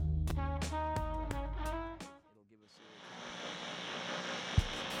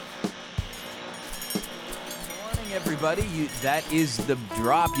Everybody, that is the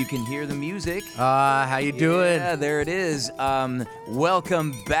drop. You can hear the music. How you doing? Yeah, there it is.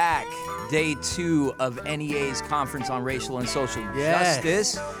 Welcome back. Day 2 of NEA's Conference on Racial and Social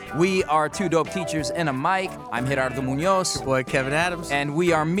Justice. We are two dope teachers and a mic. I'm Gerardo Munoz. Your boy Kevin Adams. And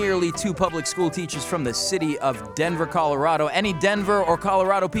we are merely two public school teachers from the city of Denver, Colorado. Any Denver or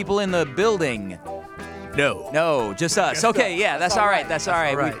Colorado people in the building? No, just us. Okay, yeah, that's all right. That's all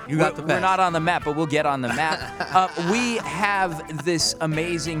right. You got the best. We're not on the map, but we'll get on the map. We have this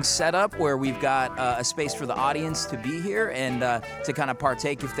amazing setup where we've got a space for the audience to be here and to kind of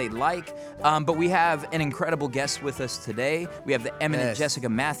partake if they'd like. But we have an incredible guest with us today. We have the eminent Jesyca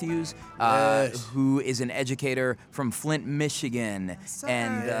Mathews, who is an educator from Flint, Michigan. Yes,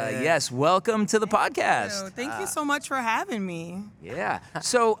 and yes, welcome to the podcast. Thank you so much for having me. Yeah.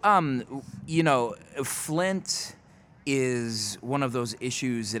 So, Flint is one of those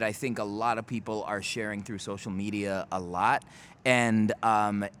issues that I think a lot of people are sharing through social media a lot, and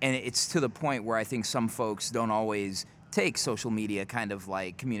it's to the point where I think some folks don't always take social media kind of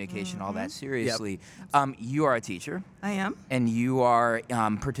like communication all that seriously. Yep. You are a teacher. I am. And you are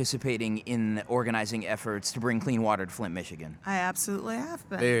participating in organizing efforts to bring clean water to Flint, Michigan. I absolutely have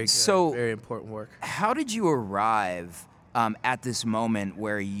been. Very good. So, very important work. How did you arrive at this moment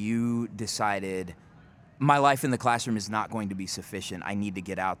where you decided, my life in the classroom is not going to be sufficient, I need to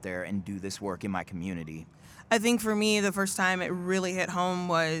get out there and do this work in my community? I think for me, the first time it really hit home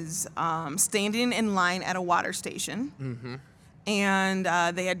was standing in line at a water station. Mm-hmm.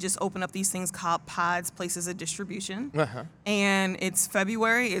 And they had just opened up these things called pods, places of distribution. Uh-huh. And it's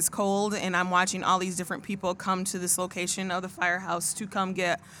February, it's cold, and I'm watching all these different people come to this location of the firehouse to come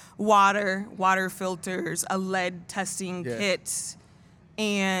get water filters, a lead testing kit.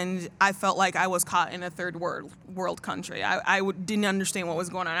 And I felt like I was caught in a third world country. I didn't understand what was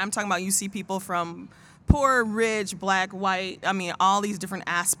going on. I'm talking about, you see people from poor, rich, black, white, I mean, all these different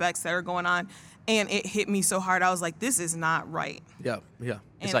aspects that are going on. And it hit me so hard, I was like, this is not right. Yeah.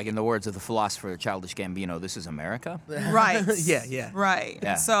 It's like in the words of the philosopher Childish Gambino, this is America? Right. Yeah. Right.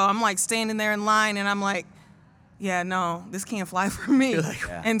 Yeah. So I'm like standing there in line, and I'm like, yeah, no, this can't fly for me.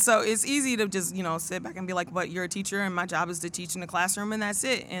 And so it's easy to just, sit back and be like, but you're a teacher, and my job is to teach in the classroom, and that's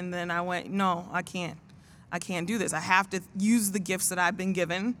it. And then I went, no, I can't do this. I have to use the gifts that I've been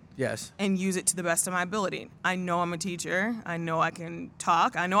given. Yes. And use it to the best of my ability. I know I'm a teacher. I know I can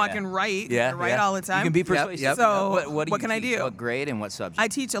talk. I know I can write. I write all the time. You can be persuasive. Yep. So what can I do? What grade and what subject? I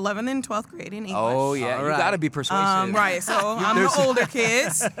teach 11th and 12th grade in English. Oh, yeah. You got to be persuasive. Right. So I'm the older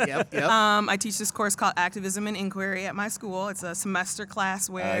kids. Yep. I teach this course called Activism and Inquiry at my school. It's a semester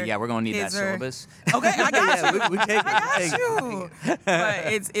class where we're going to need that syllabus. Okay, I got you. We take it. I got you.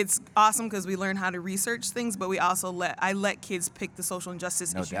 But it's awesome because we learn how to research things, but we also let kids pick the social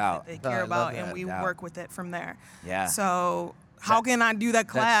injustice issues that they care about, and we work with it from there. Yeah. So how can I do that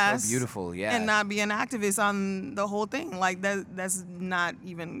class? That's so beautiful, yeah. And not be an activist on the whole thing? Like that's not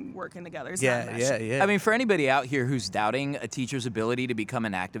even working together. It's not Yeah. I mean, for anybody out here who's doubting a teacher's ability to become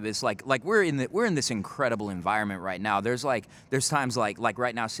an activist, like we're in this incredible environment right now. There's times like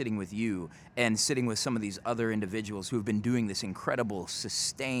right now sitting with you and sitting with some of these other individuals who have been doing this incredible,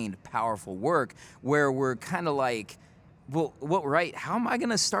 sustained, powerful work where we're kind of like, well, right? How am I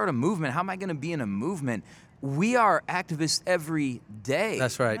going to start a movement? How am I going to be in a movement? We are activists every day.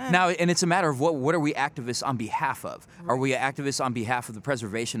 That's right. Now, and it's a matter of what are we activists on behalf of? Are we activists on behalf of the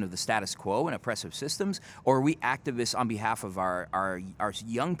preservation of the status quo and oppressive systems? Or are we activists on behalf of our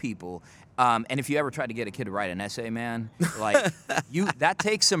young people? And if you ever try to get a kid to write an essay, man, like that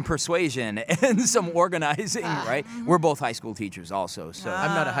takes some persuasion and some organizing, right? We're both high school teachers also. So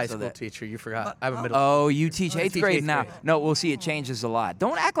I'm not a high school teacher. You forgot. I'm a middle. Oh, you teach eighth grade now. No, we'll see. It changes a lot.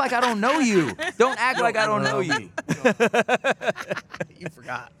 Don't act like I don't know you. Don't act like I don't know you. You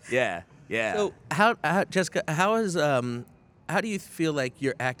forgot. Yeah. So Jesyca, how do you feel like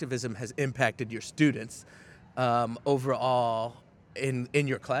your activism has impacted your students overall in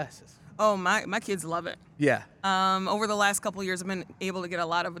your classes? Oh, my kids love it. Yeah. Over the last couple of years, I've been able to get a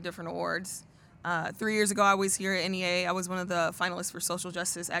lot of different awards. 3 years ago, I was here at NEA. I was one of the finalists for Social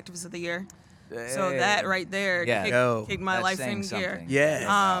Justice Activist of the Year. So that right there kicked my life in gear.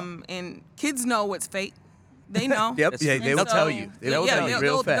 Yeah. And kids know what's fake. They know. Yep. Yeah, they will tell you. They'll tell you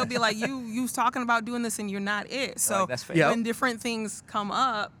real fast. They'll be like, you was talking about doing this and you're not it. So when different things come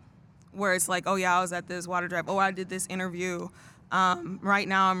up where it's like, oh yeah, I was at this water drive. Oh, I did this interview. Right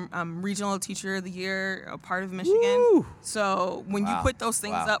now I'm regional teacher of the year, a part of Michigan. Woo! So when you put those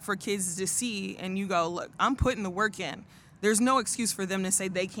things up for kids to see and you go, look, I'm putting the work in. There's no excuse for them to say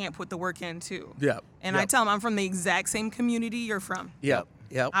they can't put the work in too. Yep. And I tell them I'm from the exact same community you're from. Yep.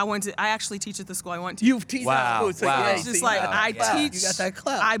 Yep. I actually teach at the school I went to. You've teased Wow, us. So wow. yeah, It's just so like, you got I that clout. teach. You got that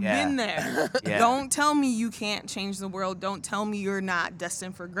clout. I've Yeah. been there. Yeah. Don't tell me you can't change the world. Don't tell me you're not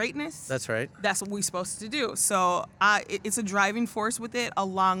destined for greatness. That's right. That's what we're supposed to do. So it's a driving force with it,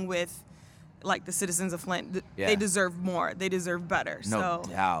 along with like the citizens of Flint. Yeah. They deserve more. They deserve better. No So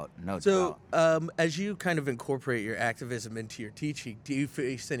doubt. No So, doubt. as you kind of incorporate your activism into your teaching, do you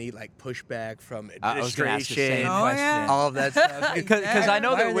face any like pushback from I was going to ask the same administration, Oh, question. yeah. all of that stuff? Because I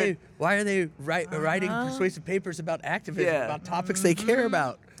know that why are they writing persuasive papers about activism, Yeah. about topics they care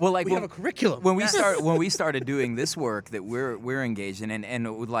about? Well, like we when- have a curriculum. when we started doing this work that we're engaged in,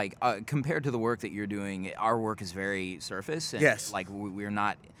 and like compared to the work that you're doing, our work is very surface. And Yes. Like we're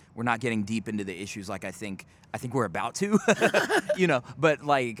not getting deep into the issues like I think we're about to, But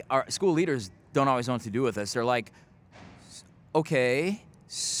like our school leaders don't always know what to do with us. They're like, okay,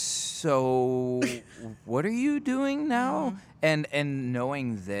 so what are you doing now? And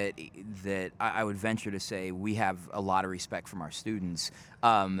knowing that I would venture to say we have a lot of respect from our students,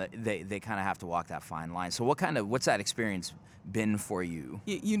 they kind of have to walk that fine line. So what's that experience been for you?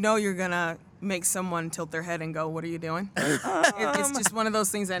 you know you're gonna make someone tilt their head and go, "What are you doing?" It's just one of those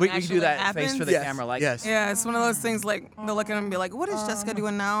things that We can naturally do that happens. face for the Yes, camera, like yes. Yeah, it's one of those things like they'll look at him and be like, "What is Jesyca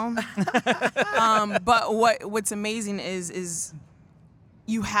doing now?" But what's amazing is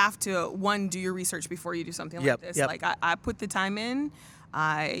you have to do your research before you do something Yep, like this. yep. Like I put the time in.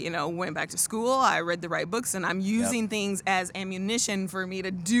 I went back to school. I read the right books, and I'm using things as ammunition for me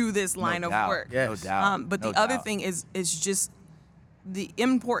to do this line of doubt, work. Yes. No doubt. But no the other doubt. thing is just the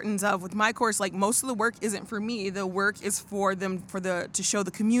importance of with my course. Like most of the work isn't for me. The work is for them to show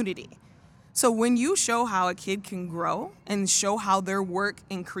the community. So when you show how a kid can grow and show how their work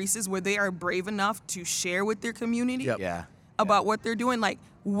increases, where they are brave enough to share with their community Yep. Yeah. about what they're doing, like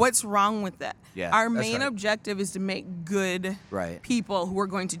what's wrong with that? Yeah, Our that's main right. objective is to make good Right. people who are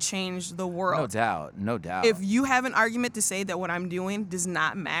going to change the world. No doubt. No doubt. If you have an argument to say that what I'm doing does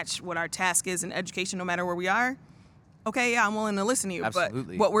not match what our task is in education, no matter where we are, okay, yeah, I'm willing to listen to you.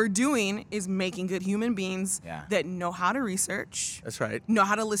 Absolutely. But what we're doing is making good human beings Yeah. that know how to research, That's right. know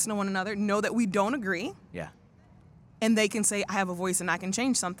how to listen to one another, know that we don't agree, Yeah. and they can say, I have a voice and I can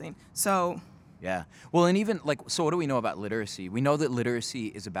change something. So Yeah. Well, and even like, so what do we know about literacy? We know that literacy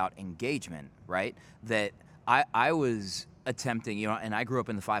is about engagement, right? That I was attempting, and I grew up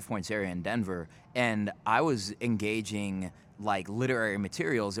in the 5 Points area in Denver, and I was engaging like literary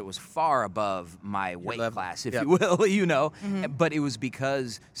materials. It was far above my weight level. class, if Yep. you will, But it was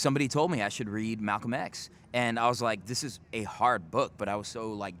because somebody told me I should read Malcolm X. And I was like, this is a hard book, but I was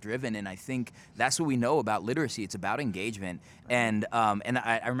so like driven, and I think that's what we know about literacy. It's about engagement, and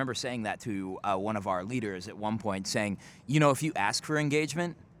I remember saying that to one of our leaders at one point, saying, if you ask for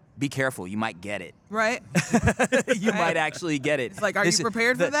engagement, be careful, you might get it. right? You might actually get it. It's like, are you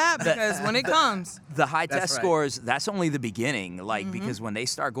prepared for that? Because when it comes, The high That's test right. scores, that's only the beginning. Like, because when they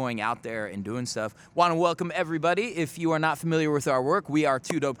start going out there and doing stuff, want to welcome everybody. If you are not familiar with our work, we are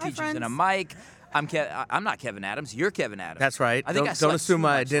two dope Hi, teachers and a friends. mic. I'm not Kevin Adams. You're Kevin Adams. That's right. I think Don't I slept assume too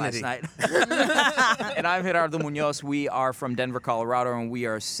my much identity. last night. And I'm Gerardo Munoz. We are from Denver, Colorado, and we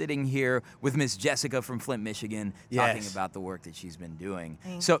are sitting here with Miss Jesyca from Flint, Michigan, talking Yes. about the work that she's been doing.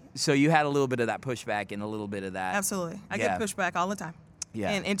 Thank So you had a little bit of that pushback and a little bit of that. absolutely. I Yeah. get pushback all the time. Yeah.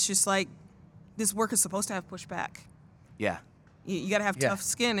 And it's just like, this work is supposed to have pushback. Yeah. You got to have Yeah. tough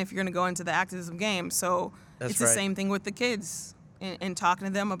skin if you're going to go into the activism game. So That's it's the right. same thing with the kids and talking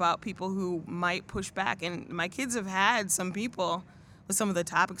to them about people who might push back. And my kids have had some people with some of the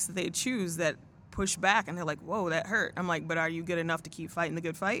topics that they choose that push back, and they're like, whoa, that hurt. I'm like, but are you good enough to keep fighting the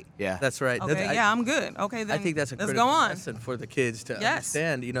good fight? Yeah. That's right. Okay, That- yeah, I'm good. Okay, I then think that's a let's critical go on. lesson for the kids to Yes.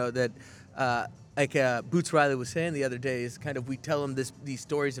 understand. That like Boots Riley was saying the other day is kind of we tell them these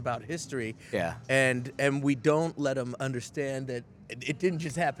stories about history. Yeah. And we don't let them understand that it didn't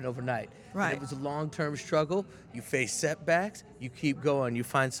just happen overnight. And Right. it was a long-term struggle. You face setbacks. You keep going. You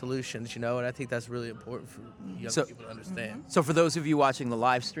find solutions. And I think that's really important for young So- people to understand. So for those of you watching the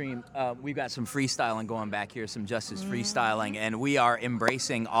live stream, we've got some freestyling going back here, some justice freestyling, and we are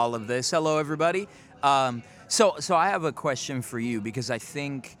embracing all of this. Hello, everybody. So I have a question for you, because I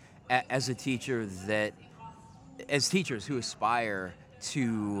think as a teacher as teachers who aspire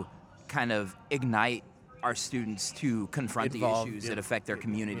to kind of ignite our students to confront Involve, the issues yeah, that affect their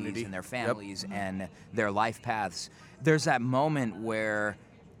communities community. and their Yep. families and their life paths, there's that moment where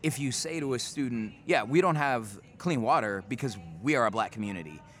if you say to a student, yeah, we don't have clean water because we are a black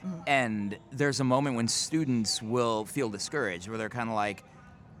community, and there's a moment when students will feel discouraged, where they're kind of like,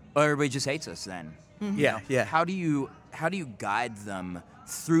 oh, everybody just hates us then. Yeah, yeah. How do you guide them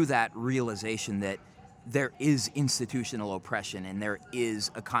through that realization that there is institutional oppression and there is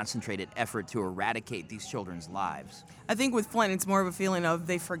a concentrated effort to eradicate these children's lives. I think with Flint, it's more of a feeling of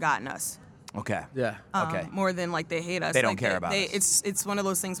they've forgotten us. Okay. Yeah. Okay. More than like they hate us. They don't Like, care about us. It's one of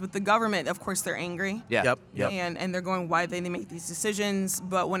those things with the government. Of course, they're angry. Yeah. Yep. And they're going, why they make these decisions.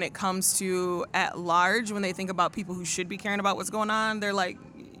 But when it comes to at large, when they think about people who should be caring about what's going on, they're like,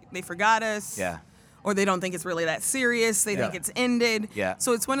 they forgot us. Yeah. Or they don't think it's really that serious. They think Yeah. it's ended. Yeah.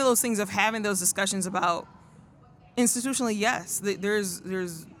 So it's one of those things of having those discussions about institutionally, yes, there's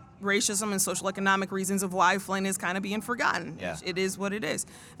racism and social economic reasons of why Flint is kind of being forgotten. Yeah. It is what it is.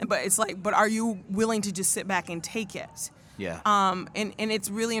 But it's like, but are you willing to just sit back and take it? Yeah. And it's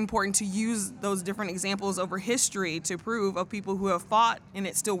really important to use those different examples over history to prove of people who have fought and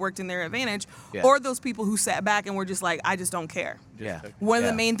it still worked in their advantage, Yeah. or those people who sat back and were just like, I just don't care. Yeah. One of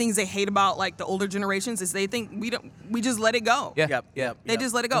Yeah. the main things they hate about like the older generations is they think we just let it go. Yeah. Yep. They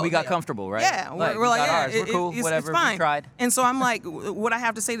just let it go. We got comfortable, right? Yeah, Like, we're like, got yeah, ours. We're cool. it's Whatever. fine. We tried. And so I'm like, what I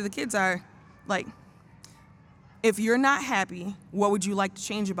have to say to the kids are, like, if you're not happy, what would you like to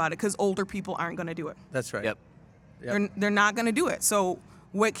change about it? Because older people aren't going to do it. That's right. Yep. They're not going to do it. So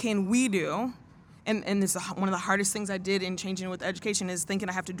what can we do? And this is one of the hardest things I did in changing with education is thinking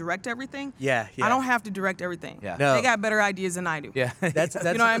I have to direct everything. Yeah. I don't have to direct everything. Yeah. No. They got better ideas than I do. Yeah. That's You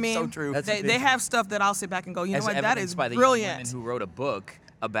know what I mean? so true. That's They have stuff that I'll sit back and go, you know As what, that evidenced is by the brilliant. young women who wrote a book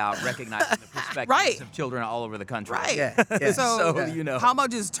about recognizing the perspectives Right. of children all over the country. Right. Yeah. Yeah. So, you know. how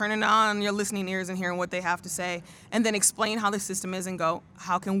about just turning on your listening ears and hearing what they have to say, and then explain how the system is and go,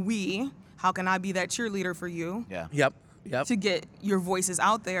 how can I be that cheerleader for you Yeah. Yep. to get your voices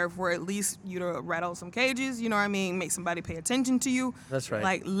out there for at least you to rattle some cages, you know what I mean? Make somebody pay attention to you. That's right.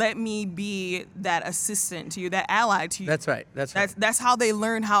 Like, let me be that assistant to you, that ally to you. That's right. That's right. That's how they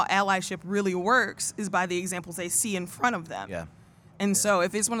learn how allyship really works, is by the examples they see in front of them. Yeah. And so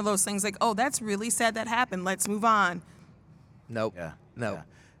if it's one of those things like, oh, that's really sad that happened, let's move on. Nope. Yeah. No.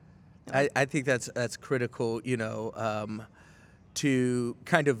 Yeah. I think that's critical, to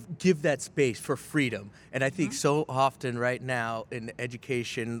kind of give that space for freedom. And I think so often right now in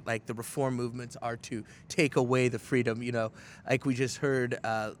education, like the reform movements are to take away the freedom, like we just heard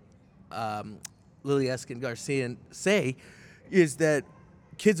Lily Eskin Garcia say, is that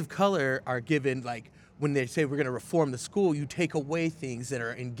kids of color are given, like, when they say we're going to reform the school, you take away things that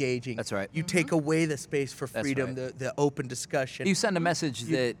are engaging. That's right. You take away the space for That's freedom, right. the open discussion. You send a message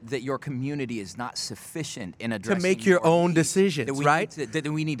that your community is not sufficient in addressing make your own needs, decisions, that we right? Need to,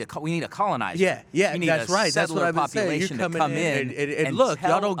 that we need to colonize. Yeah, we need that's a right. That's what settler I've been saying. You're population to coming come in in and look,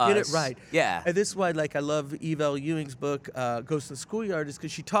 y'all tell don't get it us- right. Yeah. And this is why, like, I love Eve L. Ewing's book, Ghost in the Schoolyard, is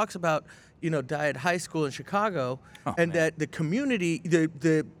because she talks about, Diet High School in Chicago, and that the community,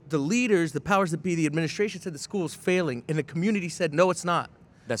 the leaders, the powers that be, the administration said the school is failing, and the community said, no, it's not.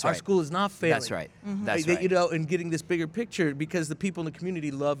 That's Our right. school is not failing. That's right. That's Like, right. and getting this bigger picture, because the people in the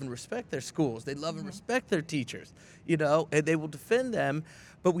community love and respect their schools. They love and respect their teachers, and they will defend them,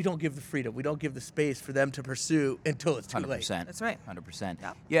 but we don't give the freedom. We don't give the space for them to pursue until it's too late. 100%. That's right. 100%.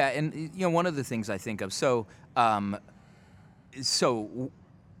 Yep. Yeah, and one of the things I think of, so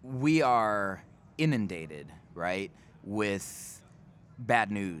we are inundated, right, with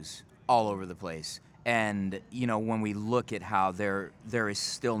bad news all over the place. And, when we look at how there is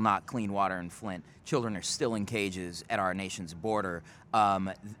still not clean water in Flint, children are still in cages at our nation's border,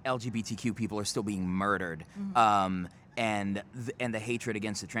 LGBTQ people are still being murdered, and the hatred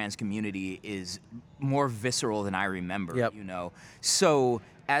against the trans community is more visceral than I remember, Yep. So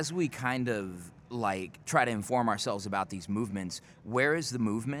as we kind of, try to inform ourselves about these movements, where is the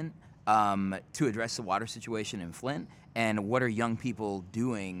movement to address the water situation in Flint, and what are young people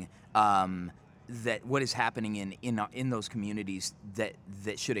doing? What is happening in those communities that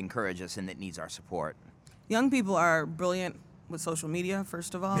should encourage us and that needs our support? Young people are brilliant with social media,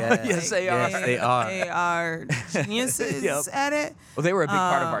 first of all. Yes. Yes, they are. Yes, they are. They are geniuses Yep. at it. Well, they were a big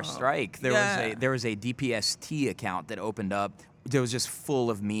part of our strike. There yeah. was a DPST account that opened up. It was just full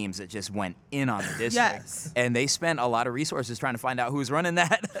of memes that just went in on the district. Yes. And they spent a lot of resources trying to find out who was running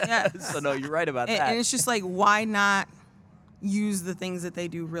that. Yes. So no, you're right about And, that. and it's just like, why not use the things that they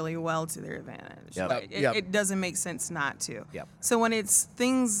do really well to their advantage? Yep. Like, Yep. it doesn't make sense not to. Yep. So when it's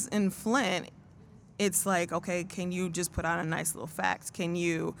things in Flint, it's like, okay, can you just put out a nice little fact? Can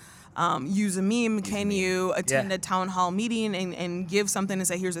you use a meme? Can you attend Yeah. a town hall meeting and give something and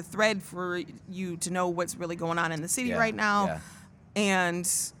say, here's a thread for you to know what's really going on in the city Yeah. right now? Yeah. And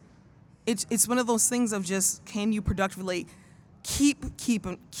it's one of those things of just, can you productively keep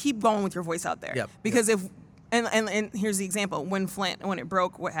going with your voice out there? Yep. Because if and here's the example: when it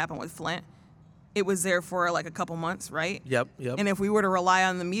broke, what happened with Flint? it was there for like a couple months, right? Yep. And if we were to rely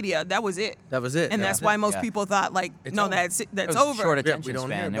on the media, that was it. That was it. And That that's was why it. most Yeah. people thought like, no, over. that's It was over. short we attention don't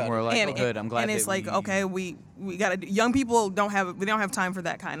hear span, about and we're it. like, oh, good. I'm glad. And it's that like, we, okay, we got to. Young people don't have time for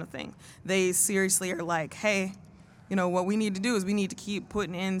that kind of thing. They seriously are like, hey, you know, what we need to do is we need to keep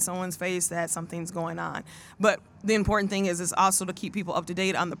putting in someone's face that something's going on. But the important thing is also to keep people up to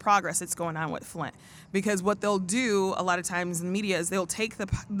date on the progress that's going on with Flint. Because what they'll do a lot of times in the media is they'll take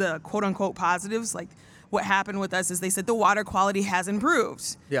the quote unquote positives, like what happened with us is they said the water quality has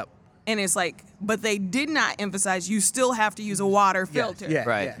improved. Yep. And it's like, but they did not emphasize you still have to use a water filter. Yeah.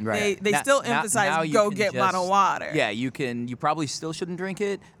 Right. They still emphasize you go can get just- bottled water. Yeah, you can. You probably still shouldn't drink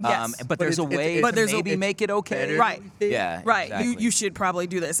it. Yes. But there's a way But to there's a- maybe make it okay. better. Right. Yeah. Right. Exactly. You should probably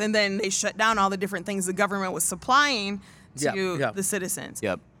do this. And then they shut down all the different things the government was supplying to Yep. the citizens.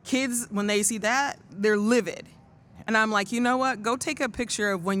 Yep. Kids, when they see that, they're livid. And I'm like, you know what? Go take a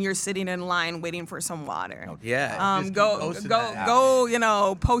picture of when you're sitting in line waiting for some water. Yeah. just keep Go, posting go, that. go! You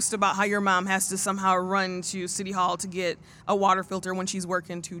know, post about how your mom has to somehow run to City Hall to get a water filter when she's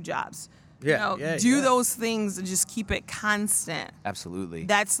working 2 jobs. Yeah, You know, yeah, do yeah. those things and just keep it constant. Absolutely.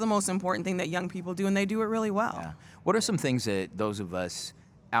 That's the most important thing that young people do, and they do it really well. Yeah. What are some things that those of us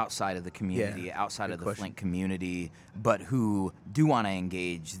outside of the community, Yeah, outside good of the question. Flint community, but who do want to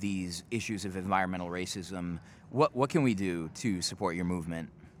engage these issues of environmental racism, what can we do to support your movement?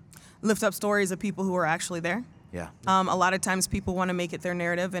 Lift up stories of people who are actually there. Yeah. A lot of times people want to make it their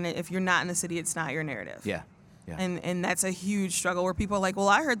narrative, and if you're not in the city, it's not your narrative. Yeah. Yeah. And that's a huge struggle where people are like, well,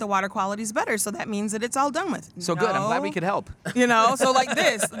 I heard the water quality is better, so that means that it's all done with. So good. I'm glad we No. could help. You know, so like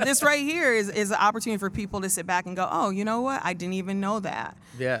this right here is an opportunity for people to sit back and go, oh, you know what? I didn't even know that.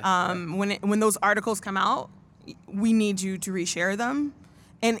 Yeah. When those articles come out, we need you to reshare them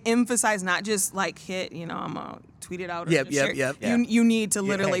and emphasize not just like hit, you know, I'm gonna tweet it out. Or Yep, just yep, share. yep. You need to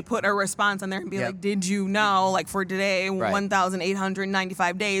literally hey. put a response on there and be Yep. like, did you know, like for today, Right.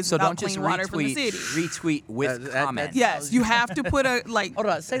 1,895 days So without don't just clean water from the city. retweet with that- comment. Yes, you have to put a like. Hold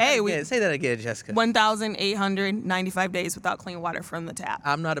on. Say hey, that we again. Say that again, Jessica. 1,895 days without clean water from the tap.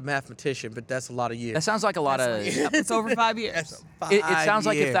 I'm not a mathematician, but that's a lot of years. That sounds like a lot of. It's over 5 years. It sounds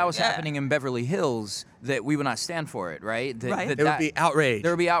like if that was Yeah. happening in Beverly Hills, that we would not stand for it, right? Right. There would be outrage.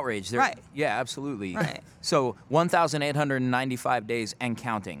 There would be outrage. Right. Yeah, absolutely. Right. So 1,895 days and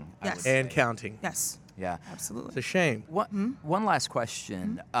counting. I Yes. would say. and counting. Yes, Yeah. It's absolutely. a shame. One last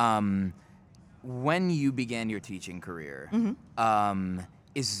question. When you began your teaching career,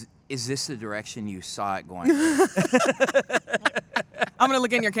 is this the direction you saw it going? I'm gonna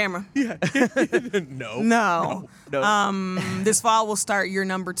look in your camera. No. No. This fall we'll start year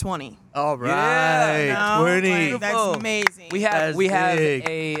number 20. All right. No, 20. like, that's amazing. We have That's we have big.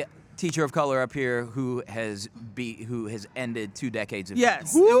 a teacher of color up here who has ended 2 decades of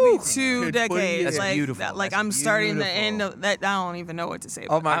Yes, teaching. it'll be Woo! 2 Dude, 20 decades. years. That's like, beautiful. Like That's I'm starting the beautiful. end of that. I don't even know what to say.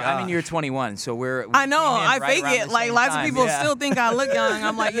 Oh about my that. God. I mean, you're 21, so we're. I know. we came in I right fake around it. the Like same lots time, of people yeah. still think I look young.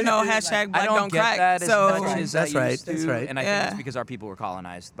 I'm like, hashtag black I don't get crack. that so as much as That's I right, used to, that's right. and I think Yeah. it's because our people were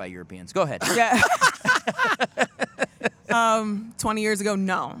colonized by Europeans. Go ahead. yeah. 20 years ago,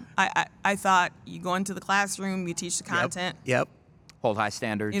 no. I thought you go into the classroom, you teach the content. Yep. Hold high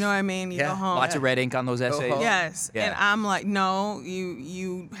standards. You know what I mean? You Yeah. go home. Lots of red ink on those essays. home. Yes. Yeah. And I'm like, no,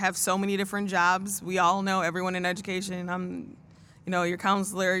 you have so many different jobs. We all know everyone in education. I'm, your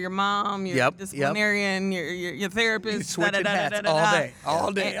counselor, your mom, your Yep, disciplinarian, your therapist. You switching hats all day.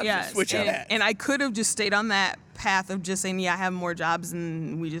 All day. I'm just switching hats. And I could have just stayed on that path of just saying, yeah, I have more jobs,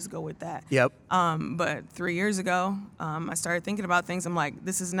 and we just go with that. Yep. But 3 years ago, I started thinking about things. I'm like,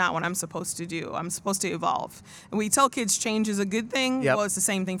 this is not what I'm supposed to do. I'm supposed to evolve. And we tell kids change is a good thing. Yep. Well, it's the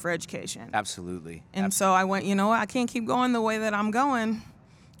same thing for education. Absolutely. And so I went, you know what? I can't keep going the way that I'm going.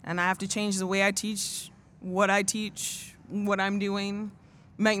 And I have to change the way I teach, what I'm doing,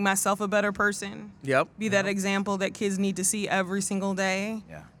 make myself a better person. Yep. Be that example that kids need to see every single day.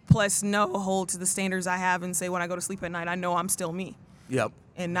 Yeah. Plus, hold to the standards I have and say when I go to sleep at night, I know I'm still me. Yep.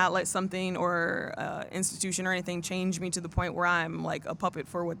 And not let something or institution or anything change me to the point where I'm like a puppet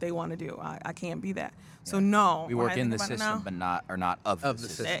for what they want to do. I can't be that. So no. We when work I in think the about it system, now- but not of the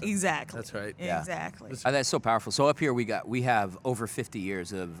system. Exactly. That's right. Yeah. Exactly. That's so powerful. So up here we have over 50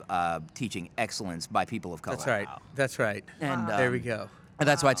 years of teaching excellence by people of color. That's right. That's right. And there we go. And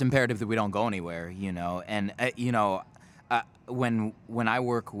that's why it's imperative that we don't go anywhere, And when I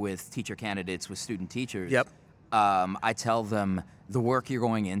work with teacher candidates, with student teachers, Yep. I tell them the work you're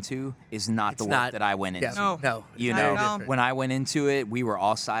going into is not the work that I went into. No. You Not at know, all. when I went into it, we were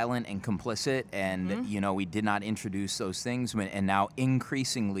all silent and complicit, and you know, we did not introduce those things. And now,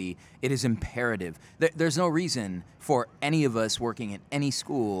 increasingly, it is imperative. There's no reason for any of us working at any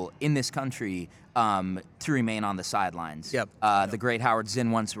school in this country to remain on the sidelines. The great Howard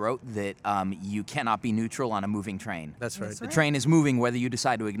Zinn once wrote that you cannot be neutral on a moving train. That's right. The train is moving whether you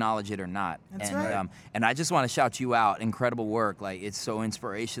decide to acknowledge it or not. That's and, right. And I just want to shout you out. Incredible work. Like, it's so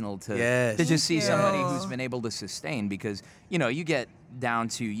inspirational to just see Thank somebody you. who's been able to sustain, because, you know, you get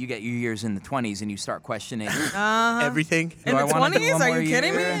your years in the 20s and you start questioning. Everything. In the 20s? Are you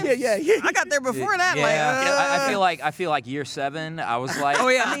kidding me? Yeah. I got there before that. I feel like year 7, I was like, Oh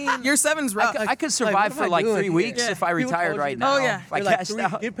yeah, year 7's rough. I could survive for like 3 weeks if I retired right now. Oh, yeah. If I You're like cashed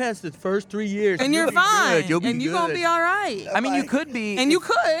out. get past the first 3 years, and you're you'll be fine. good. You'll be and you're gonna good. be all right. I mean, you could be. And you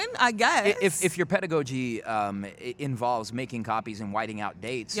could, I guess. If your pedagogy involves making copies and whiting out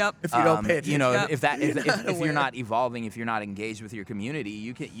dates, Yep. If you don't pay you know, attention. if you're not evolving, if you're not engaged with your community,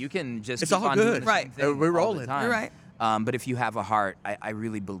 you can just It's keep all on doing good. the Right. same thing We're all the rolling. time. You're right. But if you have a heart, I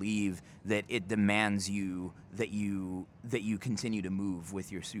really believe that it demands that you continue to move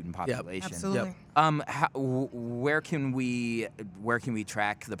with your student population. Absolutely. Where can we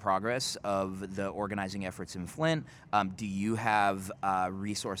track the progress of the organizing efforts in Flint? Do you have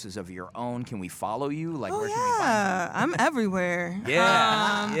resources of your own? Can we follow you? Like, where can we find Yeah, I'm everywhere. you?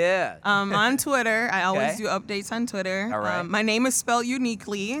 Yeah. On Twitter, I always Okay. do updates on Twitter. All right. My name is spelled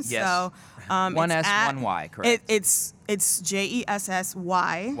uniquely, so One it's S, one Y, correct? It's Jessy.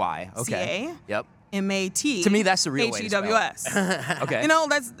 Why? Okay. Yep. Mathews. To me, that's the real way to spell it. Hews. Okay. You know,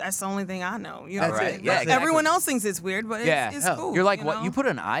 that's the only thing I know. You know, That's right. it. Yeah, exactly. Everyone else thinks it's weird, but it's Hell, cool. You're like, what? know? You put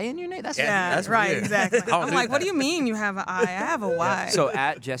an I in your name? That's Yeah, That's right, weird. exactly. don't I'm do like, what that. do you mean you have an I? I have a Y. So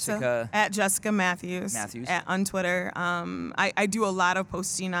at So, Jessica. at Jesyca Mathews. On Twitter. I do a lot of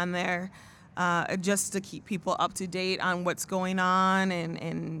posting on there just to keep people up to date on what's going on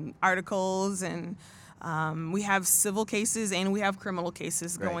and articles and. We have civil cases and we have criminal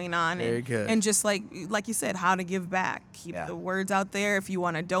cases going on. Very good. And just like you said, how to give back. Keep Yeah. the words out there. If you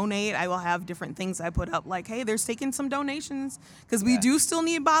want to donate, I will have different things I put up like, hey, there's taking some donations because we do still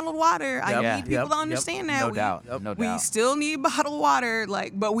need bottled water. I Yep. need people to understand that. No we, doubt. No we doubt. still need bottled water,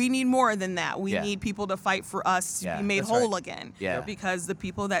 but we need more than that. We Yeah. need people to fight for us to Yeah, be made that's whole right. again. Yeah. Because the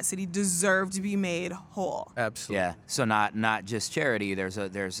people of that city deserve to be made whole. Absolutely. Yeah. So not just charity. There's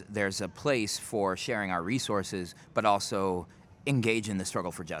a place for sharing our resources, but also engage in the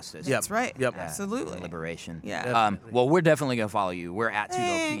struggle for justice. That's right. Yep. Yeah, Absolutely. and liberation. Yeah. Definitely. Well, we're definitely gonna follow you. We're at Two Dope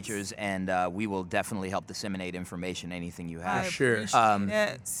Thanks. Teachers, and we will definitely help disseminate information, anything you I have. Sure. appreciate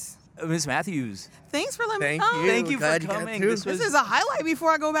it. Ms. Matthews, Thanks for letting me Thank come. you. thank you for Glad you got coming. to. This was This is a highlight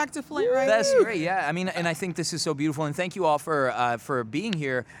before I go back to Flint, right? That's great. Yeah, I mean, and I think this is so beautiful. And thank you all for being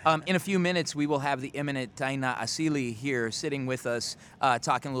here. In a few minutes, we will have the eminent Taina Asili here, sitting with us,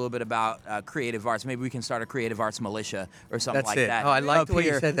 talking a little bit about creative arts. Maybe we can start a creative arts militia or something That's like it. that. Oh, I like up the way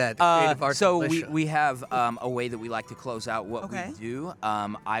you here. said that, the creative arts so militia. we have a way that we like to close out what Okay. we do.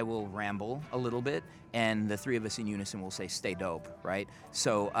 I will ramble a little bit, and the three of us in unison will say "Stay dope," right?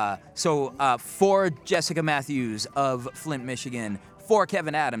 So for Jesyca Mathews of Flint, Michigan, for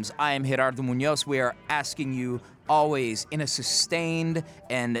Kevin Adams, I am Gerardo Munoz. We are asking you always in a sustained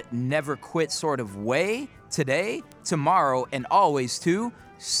and never quit sort of way, today, tomorrow, and always to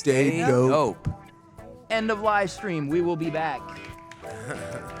stay dope. End of live stream. We will be back.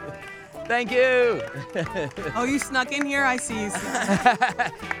 Thank you. Oh, you snuck in here? I see you.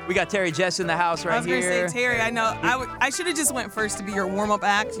 We got Terry Jess in the house right I was going to here. say, Terry, I know. I should have just went first to be your warm-up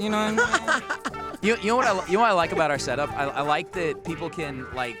act, you know what I mean? You know what I like about our setup? I like that people can,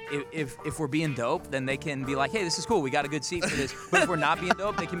 like, if we're being dope, then they can be like, hey, this is cool. We got a good seat for this. But if we're not being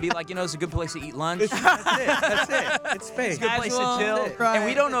dope, they can be like, you know, it's a good place to eat lunch. That's it. It's space. Good place to Casual, chill. right. And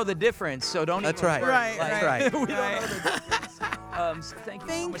we don't know the difference, so don't That's even right. worry. Right, Like, right. right. we don't know the difference. So thank you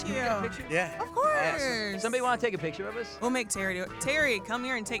so Thank much. Can we get a you. picture? Yeah. Of course. Somebody want to take a picture of us? We'll make Terry do it. Terry, come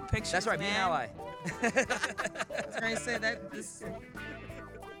here and take pictures, That's right, be an man. ally. I was going to say that. This.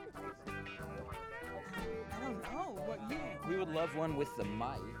 I don't know. What you... We would love one with the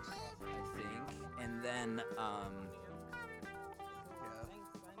mics, I think. And then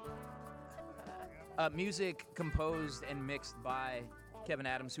music composed and mixed by Kevin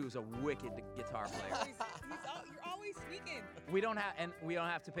Adams, who is a wicked guitar player. You're always speaking. We don't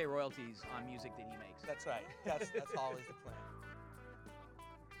have to pay royalties on music that he makes. That's right. That's always the plan.